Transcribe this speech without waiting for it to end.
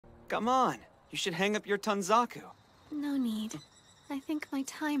Come on, you should hang up your Tsunako. No need. I think my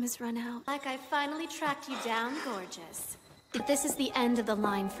time has run out. Like I finally tracked you down, gorgeous. If this is the end of the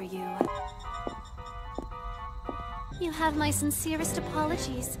line for you, you have my sincerest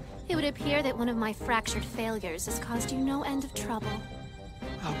apologies. It would appear that one of my fractured failures has caused you no end of trouble.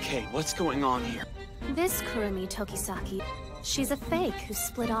 Okay, what's going on here? This Kurumi Tokisaki, she's a fake who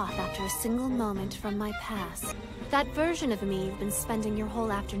split off after a single moment from my past. That version of me you've been spending your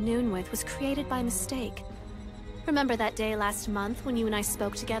whole afternoon with was created by mistake. Remember that day last month when you and I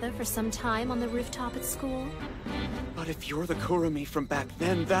spoke together for some time on the rooftop at school? But if you're the Kurumi from back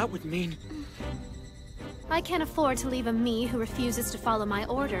then, that would mean... I can't afford to leave a me who refuses to follow my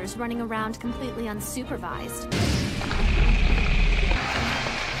orders running around completely unsupervised.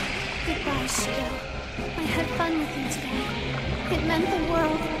 Goodbye, Shido. I had fun with you today. It meant the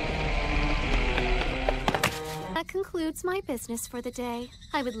world. That concludes my business for the day.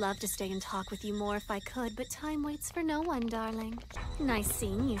 I would love to stay and talk with you more if I could, but time waits for no one, darling. Nice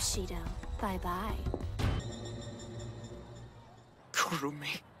seeing you, Shido. Bye-bye.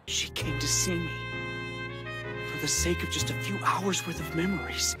 Kurumi, she came to see me. For the sake of just a few hours worth of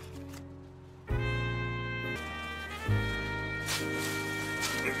memories.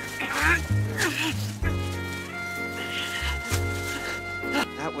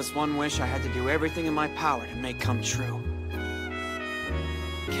 That was one wish I had to do everything in my power to make come true.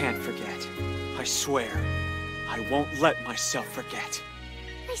 Can't forget. I swear. I won't let myself forget.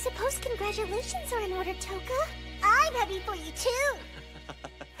 I suppose congratulations are in order, Toka. I'm happy for you too.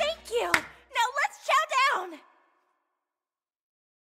 Thank you! Now let's chow down!